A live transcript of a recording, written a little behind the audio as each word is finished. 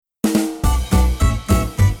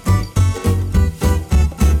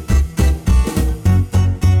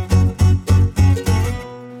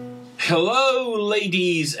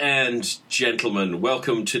and gentlemen,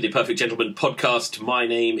 welcome to the Perfect Gentleman podcast. My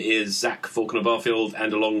name is Zach Falconer-Barfield,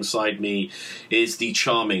 and alongside me is the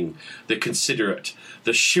charming, the considerate,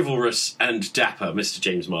 the chivalrous and dapper Mr.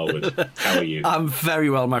 James Marwood. How are you? I'm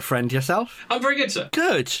very well, my friend. Yourself? I'm very good, sir.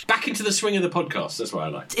 Good. Back into the swing of the podcast. That's what I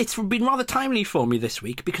like. It's been rather timely for me this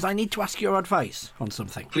week because I need to ask your advice on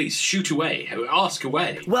something. Please, shoot away. Ask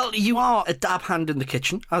away. Well, you are a dab hand in the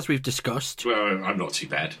kitchen, as we've discussed. Well, I'm not too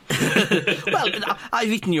bad. Well, I've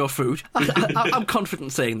eaten your food. I'm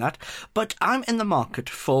confident saying that. But I'm in the market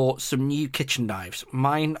for some new kitchen knives.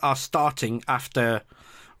 Mine are starting after...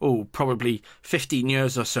 probably 15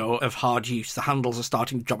 years or so of hard use. The handles are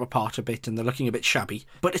starting to drop apart a bit and they're looking a bit shabby.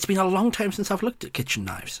 But it's been a long time since I've looked at kitchen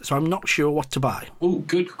knives, so I'm not sure what to buy. Oh,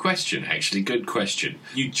 good question, actually. Good question.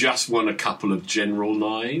 You just want a couple of general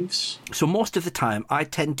knives? So most of the time, I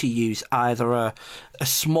tend to use either a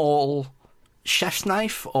small chef's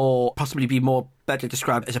knife or possibly be more better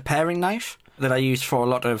described as a paring knife that I use for a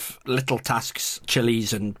lot of little tasks,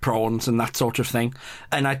 chilies and prawns and that sort of thing.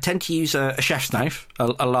 And I tend to use a chef's knife,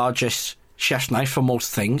 a largest chef's knife for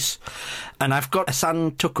most things. And I've got a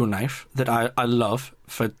santoku knife that I love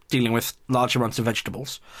for dealing with large amounts of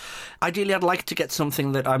vegetables. Ideally, I'd like to get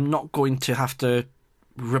something that I'm not going to have to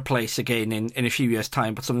replace again in a few years'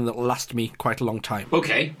 time, but something that will last me quite a long time.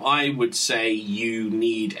 Okay, I would say you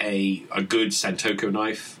need a good santoku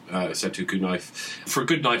knife. For a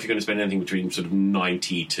good knife, you're going to spend anything between sort of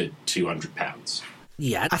 £90 to £200.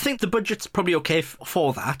 Yeah, I think the budget's probably okay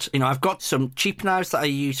for that. You know, I've got some cheap knives that I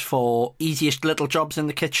use for easiest little jobs in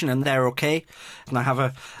the kitchen, and they're okay. And I have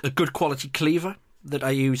a good quality cleaver that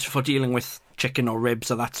I use for dealing with chicken or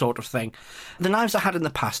ribs or that sort of thing. The knives I had in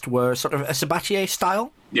the past were sort of a sabatier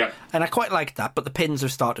style. Yeah. And I quite liked that, but the pins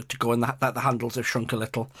have started to go and the handles have shrunk a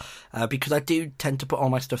little because I do tend to put all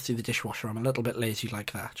my stuff through the dishwasher. I'm a little bit lazy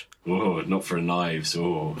like that. Oh, not for knives.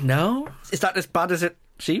 Oh. No? Is that as bad as it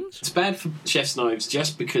seems? It's bad for chef's knives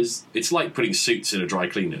just because it's like putting suits in a dry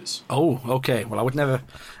cleaners. Oh, okay. Well, I would never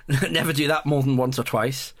do that more than once or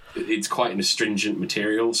twice. It's quite an astringent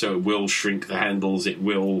material, so it will shrink the handles. It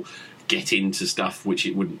will get into stuff which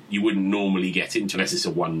you wouldn't normally get into unless it's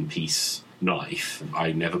a one-piece knife.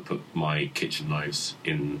 I never put my kitchen knives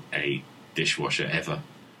in a dishwasher ever.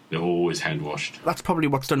 They're always hand washed. That's probably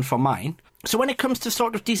what's done for mine. So when it comes to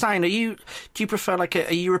sort of design, do you prefer like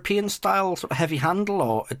a European style sort of heavy handle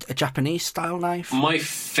or a Japanese style knife? My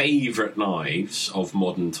favourite knives of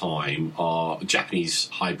modern time are a Japanese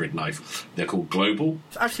hybrid knife. They're called Global.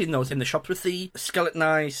 I've seen those in the shops with the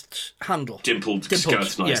skeletonized handle. Dimpled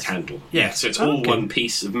skeletonized handle. Yeah. So it's all one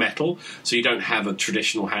piece of metal, so you don't have a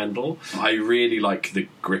traditional handle. I really like the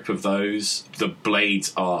grip of those. The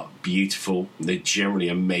blades are beautiful. They're generally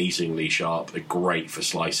amazingly sharp. They're great for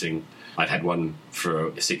slicing. I've had one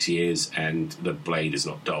for 6 years and the blade is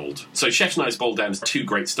not dulled. So chef's knives boil down to two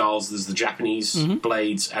great styles. There's the Japanese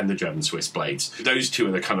blades and the German Swiss blades. Those two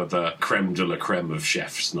are the kind of the creme de la creme of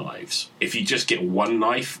chef's knives. If you just get one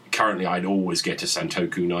knife, currently I'd always get a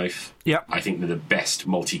santoku knife. Yep. I think they're the best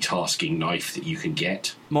multitasking knife that you can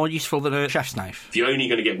get. More useful than a chef's knife. If you're only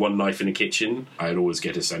going to get one knife in a kitchen, I'd always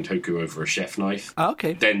get a santoku over a chef knife. Oh,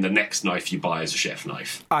 okay. Then the next knife you buy is a chef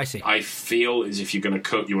knife. I see. I feel as if you're going to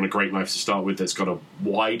cook, you want a great knife to start with that's got a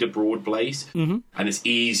wider, broad blade, and it's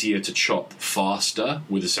easier to chop faster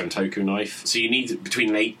with a santoku knife. So you need between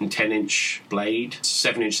an 8 and 10 inch blade.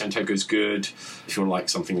 7-inch santoku is good if you like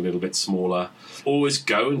something a little bit smaller. Always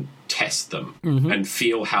go and test them and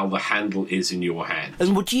feel how the handle is in your hand.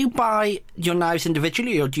 And would you buy your knives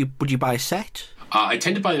individually or would you buy a set? I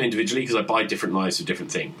tend to buy them individually because I buy different knives for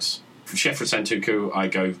different things. For chef for santoku, I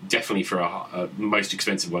go definitely for most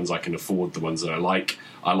expensive ones I can afford, the ones that I like.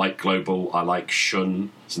 I like Global, I like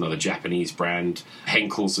Shun, it's another Japanese brand.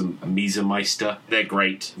 Henkel's and Miesemeister, they're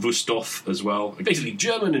great. Wusthof as well. Basically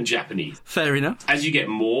German and Japanese. Fair enough. As you get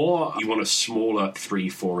more, you want a smaller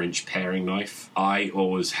 3-4 inch paring knife. I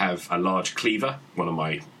always have a large cleaver. One of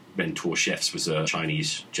my mentor chefs was a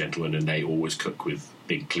Chinese gentleman and they always cook with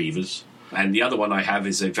big cleavers. And the other one I have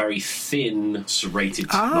is a very thin serrated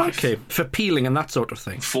knife. Okay, for peeling and that sort of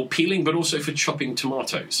thing. For peeling, but also for chopping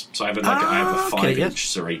tomatoes. So I have a 5-inch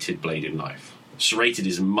serrated bladed knife. Serrated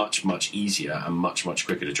is much, much easier and much, much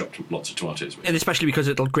quicker to chop lots of tomatoes with. And especially because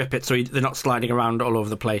it'll grip it so they're not sliding around all over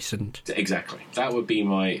the place. And exactly. That would be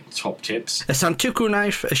my top tips. A santoku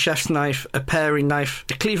knife, a chef's knife, a paring knife,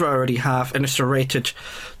 a cleaver I already have, and a serrated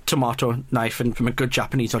tomato knife and from a good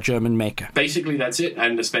Japanese or German maker. Basically, that's it,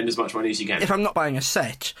 and spend as much money as you can. If I'm not buying a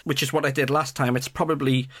set, which is what I did last time, it's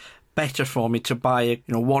probably better for me to buy,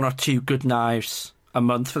 1 or 2 good knives a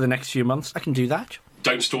month for the next few months. I can do that.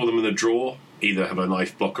 Don't store them in the drawer. Either have a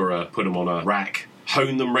knife block or put them on a rack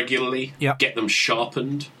hone them regularly, Yep. get them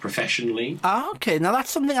sharpened professionally. Okay. Now,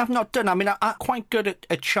 that's something I've not done. I mean, I'm quite good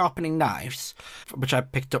at sharpening knives, which I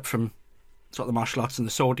picked up from sort of the martial arts and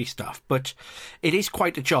the swordy stuff, but it is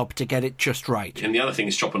quite a job to get it just right. And the other thing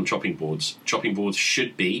is chop on chopping boards. Chopping boards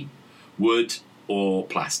should be wood or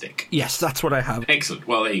plastic. Yes, that's what I have. Excellent.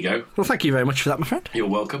 Well, there you go. Well, thank you very much for that, my friend. You're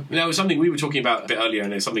welcome. Now, it was something we were talking about a bit earlier,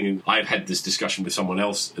 and it's something I've had this discussion with someone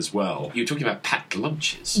else as well. You were talking about packed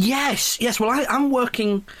lunches. Yes. Well, I'm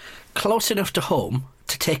working close enough to home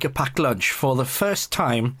to take a packed lunch for the first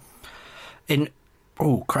time in,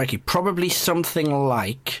 oh, crikey, probably something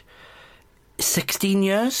like 16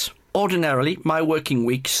 years. Ordinarily, my working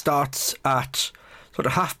week starts at sort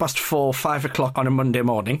of 4:30, 5 o'clock on a Monday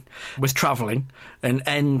morning with travelling and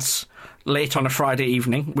ends late on a Friday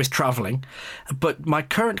evening with travelling. But my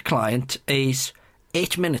current client is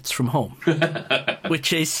 8 minutes from home,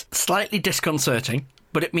 which is slightly disconcerting,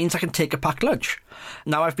 but it means I can take a packed lunch.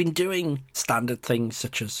 Now, I've been doing standard things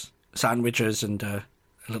such as sandwiches and a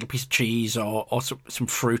little piece of cheese or some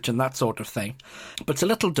fruit and that sort of thing. But it's a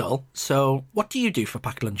little dull. So what do you do for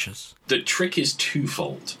packed lunches? The trick is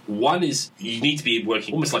twofold. One is you need to be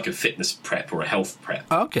working almost like a fitness prep or a health prep.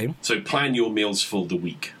 Okay. So plan your meals for the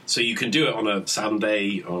week. So you can do it on a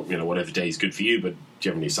Sunday or whatever day is good for you, but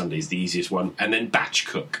generally Sunday is the easiest one. And then batch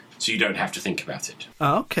cook, so you don't have to think about it.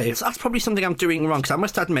 Okay, so that's probably something I'm doing wrong, because I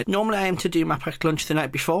must admit, normally I aim to do my packed lunch the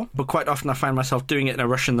night before, but quite often I find myself doing it in a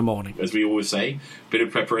rush in the morning. As we always say, a bit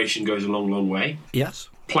of preparation goes a long, long way. Yes.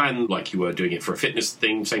 Plan like you were doing it for a fitness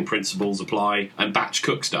thing, same principles apply, and batch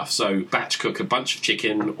cook stuff. So batch cook a bunch of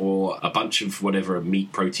chicken or a bunch of whatever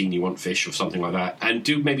meat protein you want, fish or something like that, and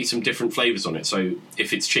do maybe some different flavours on it. So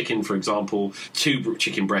if it's chicken, for example, 2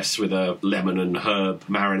 chicken breasts with a lemon and herb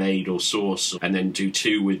marinade or sauce, and then do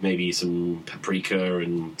 2 with maybe some paprika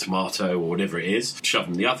and tomato or whatever it is. Shove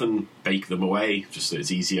them in the oven, bake them away, just so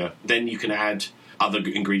it's easier. Then you can add other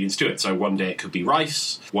ingredients to it. So one day it could be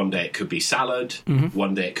rice, one day it could be salad,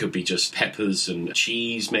 one day it could be just peppers and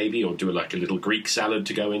cheese maybe, or do like a little Greek salad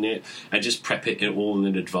to go in it, and just prep it all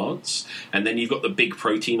in advance. And then you've got the big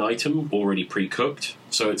protein item already pre-cooked,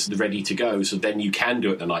 so it's ready to go. So then you can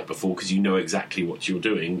do it the night before because you know exactly what you're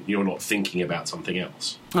doing. You're not thinking about something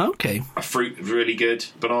else. Okay. A fruit is really good.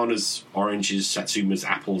 Bananas, oranges, satsumas,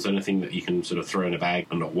 apples, anything that you can sort of throw in a bag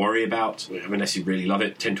and not worry about. Unless you really love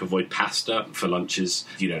it, tend to avoid pasta for lunches.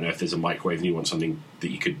 You don't know if there's a microwave and you want something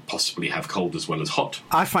that you could possibly have cold as well as hot.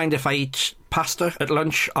 I find if I eat pasta at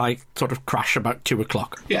lunch, I sort of crash about 2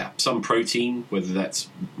 o'clock. Yeah, some protein, whether that's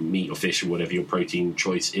meat or fish or whatever your protein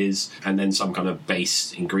choice is, and then some kind of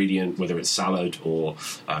base ingredient, whether it's salad or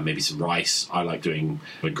maybe some rice. I like doing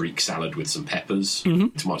a Greek salad with some peppers,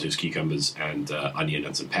 tomatoes, cucumbers, and onion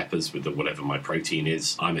and some peppers with whatever my protein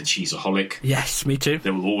is. I'm a cheeseaholic. Yes, me too.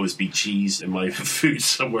 There will always be cheese in my food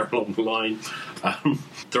somewhere along the line.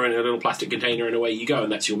 Throw in a little plastic container and away you go,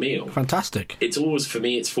 and that's your meal. Fantastic. It's always, for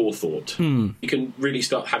me, it's forethought. You can really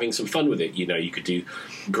start having some fun with it. You know, you could do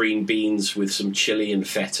green beans with some chili and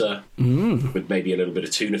feta, with maybe a little bit of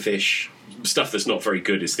tuna fish. Stuff that's not very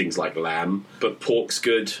good is things like lamb, but pork's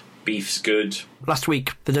good, beef's good. Last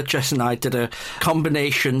week, the Duchess and I did a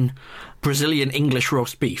combination Brazilian English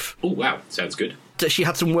roast beef. Oh, wow, sounds good. She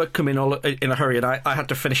had some work come in all in a hurry, and I had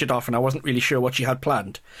to finish it off, and I wasn't really sure what she had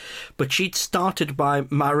planned. But she'd started by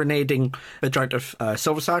marinating a joint of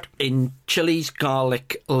silverside in chilies,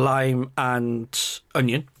 garlic, lime, and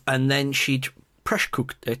onion, and then she'd pressure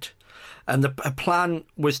cooked it. And the plan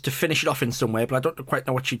was to finish it off in some way, but I don't quite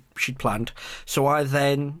know what she'd planned. So I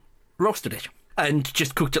then roasted it and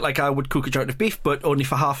just cooked it like I would cook a joint of beef, but only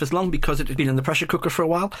for half as long because it had been in the pressure cooker for a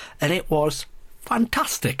while, and it was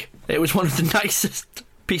fantastic. It was one of the nicest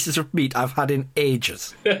pieces of meat I've had in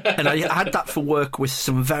ages. And I had that for work with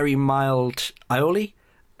some very mild aioli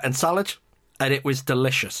and salad, and it was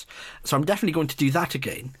delicious. So I'm definitely going to do that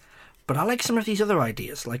again. But I like some of these other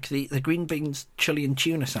ideas, like the green beans, chili and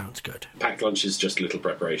tuna sounds good. Packed lunch is just a little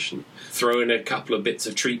preparation. Throw in a couple of bits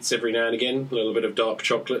of treats every now and again. A little bit of dark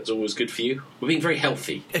chocolate is always good for you. We're being very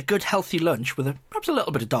healthy. A good healthy lunch with perhaps a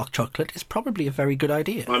little bit of dark chocolate is probably a very good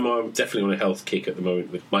idea. I'm definitely on a health kick at the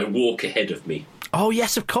moment with my walk ahead of me. Oh,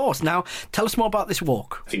 yes, of course. Now, tell us more about this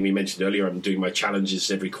walk. I think we mentioned earlier I'm doing my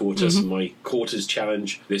challenges every quarter. So my quarter's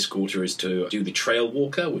challenge this quarter is to do the Trail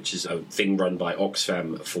Walker, which is a thing run by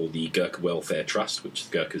Oxfam for the Gurkha Welfare Trust,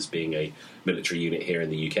 which Gurkhas being a military unit here in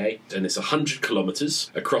the UK. And it's 100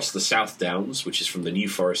 kilometres across the South Downs, which is from the New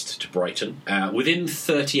Forest to Brighton, within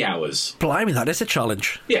 30 hours. Blimey, that is a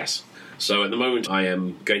challenge. Yes. So at the moment I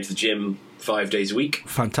am going to the gym 5 days a week.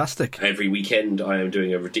 Fantastic. Every weekend I am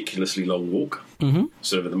doing a ridiculously long walk. Mm-hmm.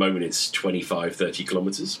 So at the moment it's 25, 30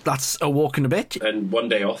 kilometres. That's a walk and a bit. And one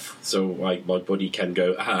day off, so my body can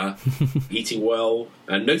go, eating well,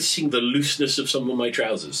 and noticing the looseness of some of my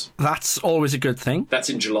trousers. That's always a good thing. That's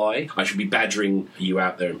in July. I should be badgering you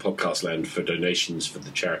out there in podcast land for donations for the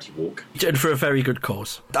charity walk. And for a very good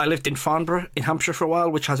cause. I lived in Farnborough in Hampshire for a while,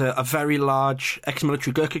 which has a very large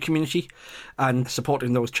ex-military Gurkha community, and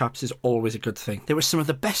supporting those chaps is always a good thing. They were some of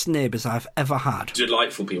the best neighbours I've ever had.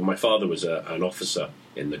 Delightful people. My father was an officer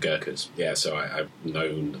in the Gurkhas. Yeah, so I've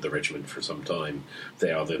known the regiment for some time.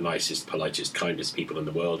 They are the nicest, politest, kindest people in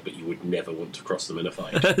the world, but you would never want to cross them in a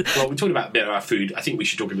fight. Well, we're talking about a bit of our food. I think we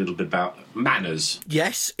should talk a little bit about manners.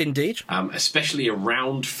 Yes, indeed. Especially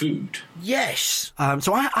around food. Yes.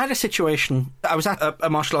 So I had a situation. I was at a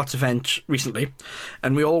martial arts event recently,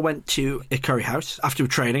 and we all went to a curry house after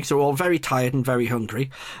training, so we're all very tired and very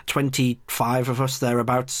hungry. 25 of us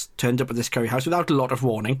thereabouts turned up at this curry house without a lot of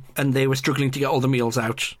warning, and they were struggling to get all the meals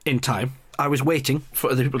out in time. I was waiting for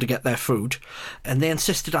other people to get their food, and they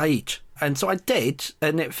insisted I eat. And so I did,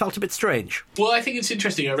 and it felt a bit strange. Well, I think it's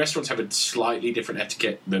interesting. Our restaurants have a slightly different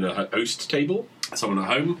etiquette than a host table, someone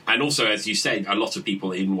at home. And also, as you said, a lot of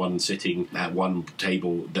people in one sitting at one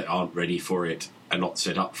table that aren't ready for it are not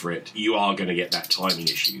set up for it. You are going to get that timing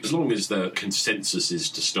issue. As long as the consensus is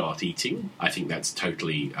to start eating, I think that's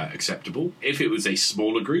totally acceptable. If it was a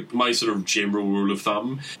smaller group, my sort of general rule of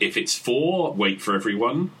thumb, if it's 4, wait for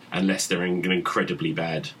everyone, unless they're in an incredibly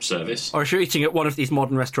bad service. Or if you're eating at one of these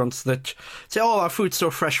modern restaurants that say, oh, our food's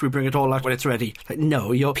so fresh, we bring it all out when it's ready. Like,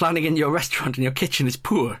 no, your planning in your restaurant and your kitchen is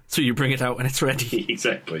poor, so you bring it out when it's ready.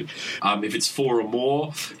 Exactly. If it's 4 or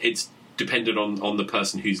more, it's dependent on the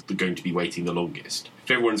person who's going to be waiting the longest.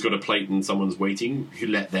 If everyone's got a plate and someone's waiting, you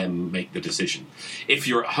let them make the decision. If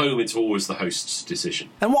you're at home, it's always the host's decision.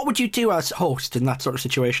 And what would you do as host in that sort of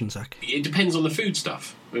situation, Zach? It depends on the food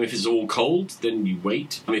stuff. I mean, if it's all cold, then you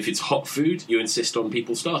wait. I mean, if it's hot food, you insist on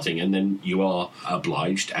people starting, and then you are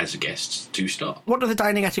obliged as a guest to start. What other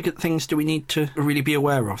dining etiquette things do we need to really be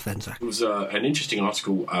aware of then, Zach? It was an interesting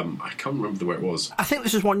article. I can't remember where it was. I think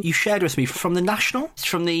this is one you shared with me from the National. It's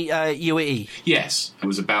from the UAE. Yes, it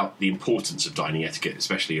was about the importance of dining etiquette,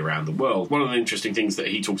 especially around the world. One of the interesting things that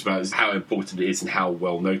he talks about is how important it is and how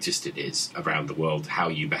well noticed it is around the world, how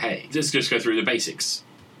you behave. Let's just go through the basics.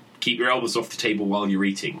 Keep your elbows off the table while you're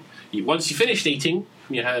eating. Once you've finished eating,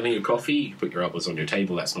 you're having your coffee, you put your elbows on your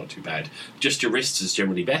table, that's not too bad. Just your wrists is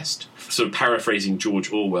generally best. Sort of paraphrasing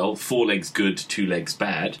George Orwell, 4 legs good, 2 legs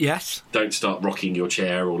bad. Yes. Don't start rocking your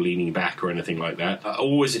chair or leaning back or anything like that.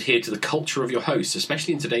 Always adhere to the culture of your host,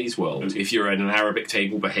 especially in today's world. If you're at an Arabic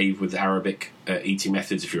table, behave with Arabic eating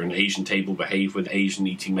methods. If you're at an Asian table, behave with Asian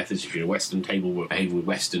eating methods. If you're at a Western table, behave with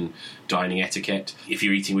Western dining etiquette. If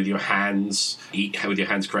you're eating with your hands, eat with your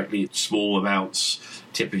hands correctly, small amounts.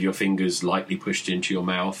 Tip of your fingers lightly pushed into your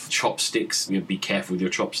mouth. Chopsticks, be careful with your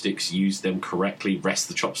chopsticks. Use them correctly. Rest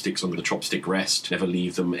the chopsticks on the chopstick rest. Never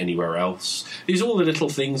leave them anywhere else. These are all the little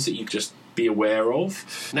things that you just be aware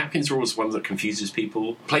of. Napkins are always one that confuses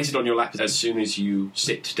people. Place it on your lap as soon as you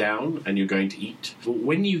sit down and you're going to eat. But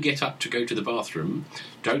when you get up to go to the bathroom,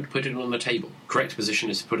 don't put it on the table. Correct position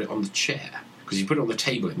is to put it on the chair. Because you put it on the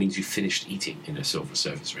table, it means you finished eating in a silver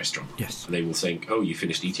service restaurant. Yes. They will think, oh, you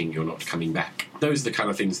finished eating, you're not coming back. Those are the kind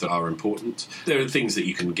of things that are important. There are things that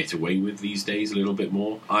you can get away with these days a little bit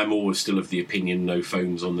more. I'm always still of the opinion no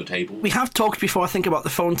phones on the table. We have talked before, I think, about the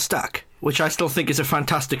phone stack, which I still think is a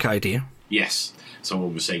fantastic idea. Yes.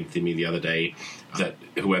 Someone was saying to me the other day that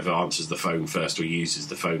whoever answers the phone first or uses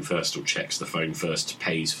the phone first or checks the phone first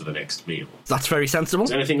pays for the next meal. That's very sensible.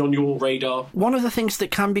 Is there anything on your radar? One of the things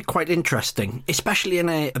that can be quite interesting, especially in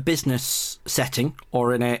a business setting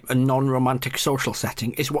or in a non-romantic social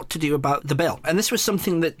setting, is what to do about the bill. And this was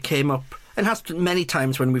something that came up and has many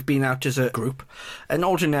times when we've been out as a group. And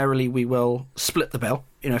ordinarily we will split the bill.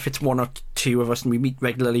 You know, if it's 1 or 2 of us and we meet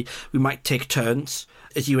regularly, we might take turns,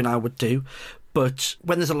 as you and I would do. But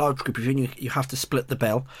when there's a large group of you, you have to split the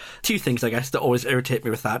bill. 2 things, I guess, that always irritate me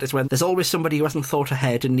with that is when there's always somebody who hasn't thought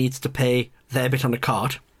ahead and needs to pay their bit on a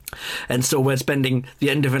card. And so we're spending the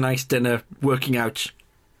end of a nice dinner working out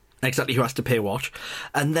exactly who has to pay what.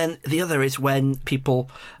 And then the other is when people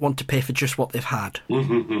want to pay for just what they've had.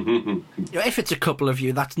 If it's a couple of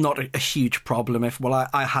you, that's not a huge problem. If, well,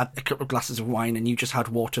 I had a couple of glasses of wine and you just had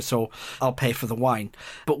water, so I'll pay for the wine.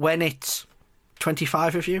 But when it's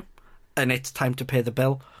 25 of you, and it's time to pay the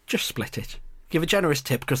bill, just split it. Give a generous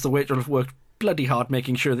tip because the waiter will have worked bloody hard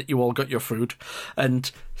making sure that you all got your food,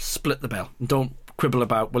 and split the bill. And don't quibble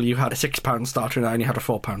about, well, you had a £6 starter and I only had a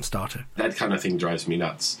 £4 starter. That kind of thing drives me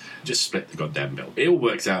nuts. Just split the goddamn bill. It all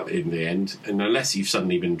works out in the end, and unless you've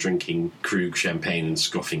suddenly been drinking Krug champagne and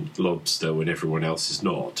scoffing lobster when everyone else is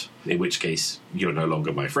not, in which case you're no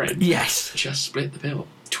longer my friend. Yes. Just split the bill.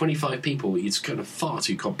 25 people, it's kind of far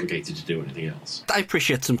too complicated to do anything else. I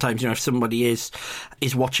appreciate sometimes, if somebody is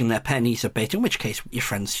watching their pennies a bit, in which case your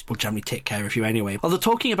friends will generally take care of you anyway. Although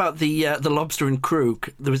talking about the lobster and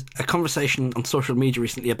Krug, there was a conversation on social media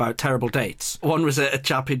recently about terrible dates. One was a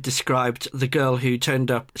chap who described the girl who turned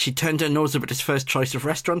up. She turned her nose up at his first choice of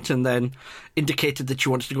restaurant and then indicated that she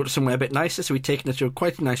wanted to go to somewhere a bit nicer, so he'd taken her to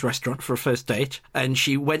quite a nice restaurant for a first date, and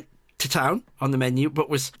she went to town on the menu, but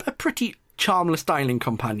was a pretty charmless dining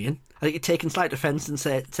companion. I think he'd taken slight offence and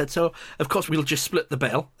said, so, of course, we'll just split the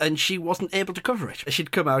bill, and she wasn't able to cover it.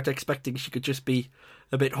 She'd come out expecting she could just be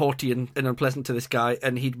a bit haughty and unpleasant to this guy,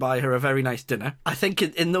 and he'd buy her a very nice dinner. I think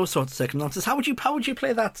in those sorts of circumstances, how would you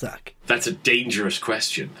play that, Zach? That's a dangerous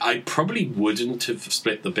question. I probably wouldn't have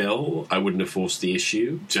split the bill. I wouldn't have forced the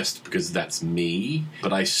issue, just because that's me.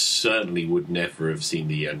 But I certainly would never have seen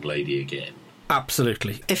the young lady again.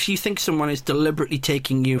 Absolutely. If you think someone is deliberately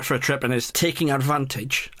taking you for a trip and is taking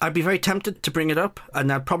advantage, I'd be very tempted to bring it up, and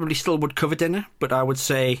I probably still would cover dinner, but I would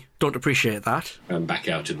say don't appreciate that. I'm back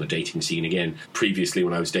out in the dating scene again. Previously,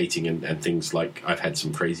 when I was dating and things like, I've had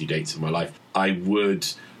some crazy dates in my life, I would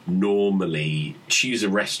normally choose a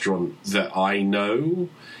restaurant that I know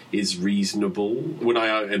is reasonable. When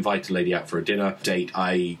I invite a lady out for a dinner date,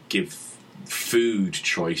 I give food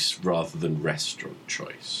choice rather than restaurant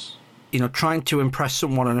choice. Trying to impress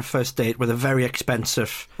someone on a first date with a very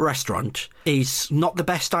expensive restaurant is not the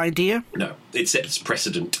best idea. No, it sets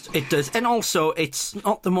precedent. It does. And also, it's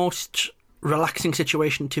not the most relaxing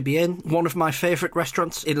situation to be in. One of my favourite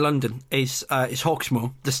restaurants in London is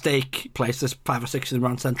Hawksmoor, the steak place. There's 5 or 6 of them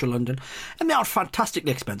around central London, and they are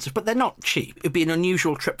fantastically expensive, but they're not cheap. It'd be an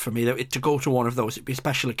unusual trip for me to go to one of those. It'd be a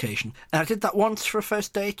special occasion. And I did that once for a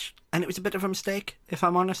first date, and it was a bit of a mistake, if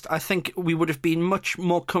I'm honest. I think we would have been much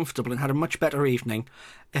more comfortable and had a much better evening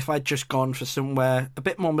if I'd just gone for somewhere a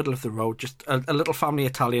bit more middle of the road, just a little family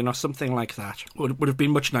Italian or something like that. Would have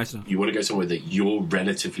been much nicer. You want to go somewhere that you're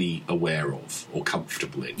relatively aware of or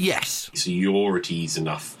comfortable in. Yes. So you're at ease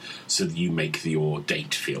enough so that you make your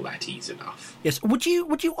date feel at ease enough. Yes. Would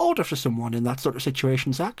you order for someone in that sort of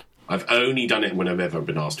situation, Zach? I've only done it when I've ever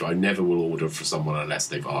been asked to. I never will order for someone unless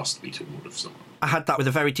they've asked me to order for someone. I had that with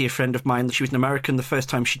a very dear friend of mine. She was an American the first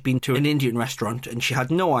time she'd been to an Indian restaurant, and she had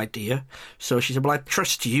no idea. So she said, well, I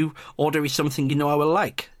trust you. Order me something you know I will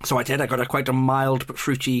like. So I did. I got her quite a mild but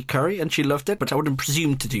fruity curry, and she loved it, but I wouldn't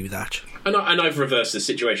presume to do that. And I've reversed the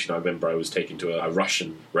situation. I remember I was taken to a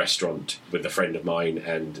Russian restaurant with a friend of mine,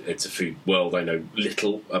 and it's a food world I know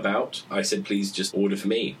little about. I said, please just order for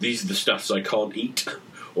me. These are the stuffs I can't eat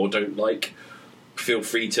or don't like. Feel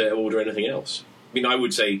free to order anything else. I mean, I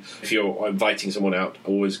would say if you're inviting someone out,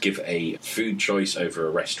 always give a food choice over a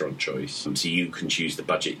restaurant choice, so you can choose the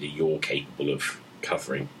budget that you're capable of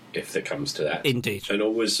covering, if it comes to that. Indeed. And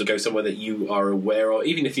always go somewhere that you are aware of,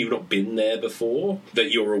 even if you've not been there before,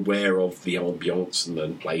 that you're aware of the ambience and the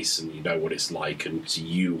place and you know what it's like, and so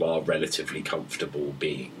you are relatively comfortable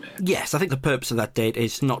being there. Yes, I think the purpose of that date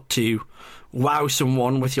is not to wow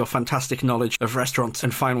someone with your fantastic knowledge of restaurants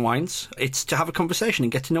and fine wines. It's to have a conversation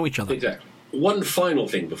and get to know each other. Exactly. One final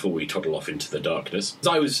thing before we toddle off into the darkness.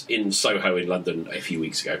 I was in Soho in London a few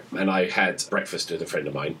weeks ago, and I had breakfast with a friend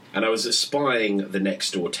of mine, and I was espying the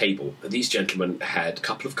next door table. These gentlemen had a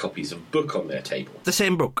couple of copies of a book on their table. The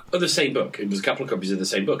same book? Oh, the same book. It was a couple of copies of the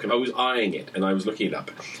same book, and I was eyeing it, and I was looking it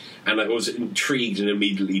up, and I was intrigued and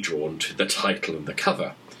immediately drawn to the title and the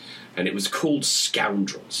cover. And it was called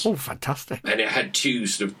Scoundrels. Oh, fantastic. And it had 2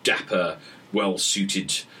 sort of dapper,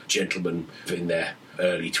 well-suited gentlemen in their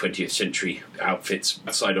early 20th century outfits,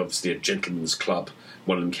 outside obviously a gentleman's club,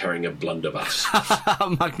 one of them carrying a blunderbuss.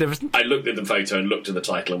 Magnificent. I looked at the photo and looked at the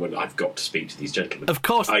title and went, I've got to speak to these gentlemen. Of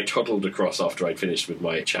course. I toddled across after I'd finished with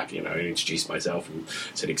my chat, and introduced myself and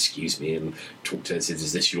said, excuse me, and talked to them and said,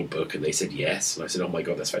 is this your book? And they said, yes. And I said, oh my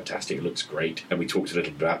God, that's fantastic, it looks great. And we talked a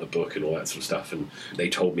little bit about the book and all that sort of stuff, and they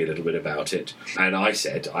told me a little bit about it. And I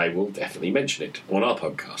said, I will definitely mention it on our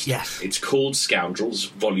podcast. Yes. It's called Scoundrels,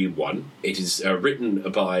 Volume 1. It is written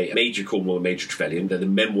by Major Cornwall and Major Trevelyan. They're the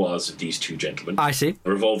memoirs of these 2 gentlemen. I see.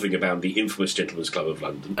 revolving around the infamous Gentlemen's Club of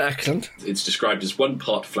London. Excellent. It's described as 1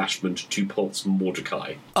 part Flashman, 2 parts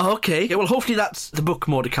Mordecai. Oh, okay. Yeah, well, hopefully that's the book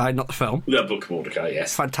Mordecai, not the film. The book Mordecai,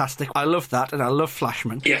 yes. Fantastic. I love that, and I love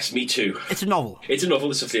Flashman. Yes, me too. It's a novel. It's a novel.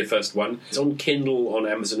 This is the first one. It's on Kindle on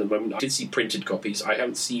Amazon at the moment. I did see printed copies. I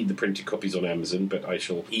haven't seen the printed copies on Amazon, but I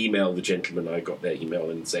shall email the gentleman. I got their email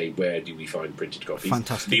and say, where do we find printed copies?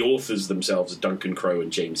 Fantastic. The authors themselves are Duncan Crowe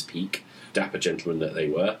and James Peake. Dapper gentlemen that they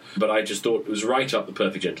were. But I just thought it was right up the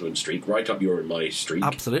Perfect Gentleman streak, right up your and my streak.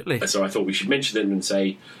 Absolutely. So I thought we should mention them and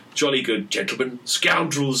say, jolly good gentlemen,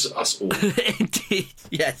 scoundrels us all. Indeed,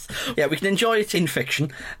 yes. Yeah, we can enjoy it in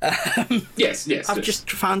fiction. Yes. I've just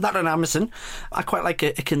found that on Amazon. I quite like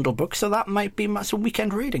a Kindle book, so that might be some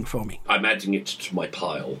weekend reading for me. I'm adding it to my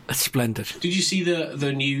pile. Splendid. Did you see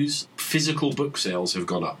the news? Physical book sales have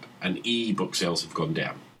gone up and e-book sales have gone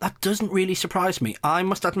down. That doesn't really surprise me. I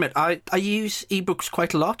must admit, I use ebooks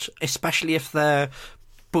quite a lot, especially if they're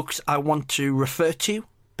books I want to refer to,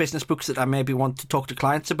 business books that I maybe want to talk to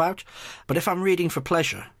clients about. But if I'm reading for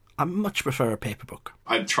pleasure, I much prefer a paper book.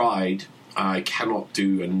 I've tried. I cannot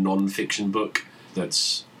do a non-fiction book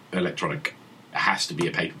that's electronic. It has to be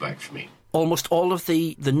a paperback for me. Almost all of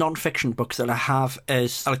the non-fiction books that I have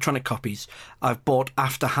as electronic copies, I've bought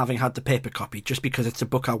after having had the paper copy, just because it's a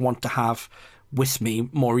book I want to have with me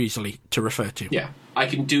more easily to refer to. Yeah, I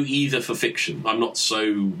can do either for fiction. I'm not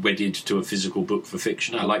so wedded to a physical book for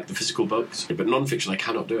fiction. I like the physical books, but non-fiction I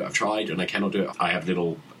cannot do it. I've tried and I cannot do it. I have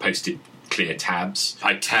little post-it clear tabs.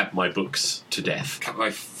 I tab my books to death.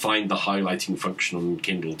 I find the highlighting function on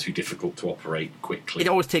Kindle too difficult to operate quickly. It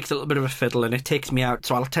always takes a little bit of a fiddle and it takes me out,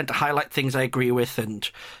 so I'll tend to highlight things I agree with and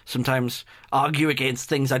sometimes argue against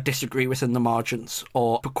things I disagree with in the margins,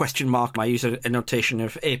 or put question mark. I use a notation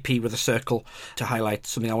of AP with a circle to highlight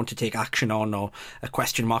something I want to take action on, or a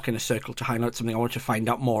question mark in a circle to highlight something I want to find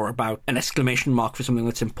out more about, an exclamation mark for something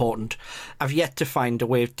that's important. I've yet to find a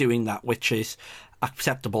way of doing that which is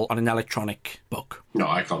acceptable on an electronic book. No,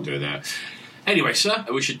 I can't do that. Anyway, sir,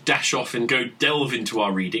 we should dash off and go delve into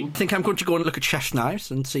our reading. I think I'm going to go and look at chef's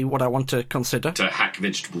knives and see what I want to consider. To hack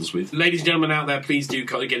vegetables with. Ladies and gentlemen out there, please do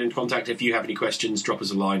get in contact. If you have any questions, drop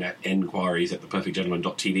us a line at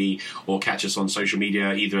enquiries@theperfectgentleman.tv or catch us on social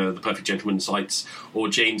media, either the Perfect Gentleman sites or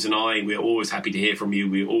James and I. We're always happy to hear from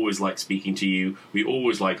you. We always like speaking to you. We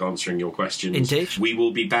always like answering your questions. Indeed. We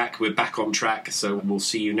will be back. We're back on track, so we'll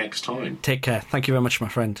see you next time. Take care. Thank you very much, my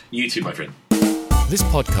friend. You too, my friend. This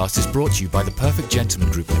podcast is brought to you by the Perfect Gentleman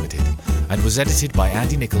Group Limited and was edited by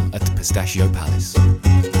Andy Nichol at the Pistachio Palace.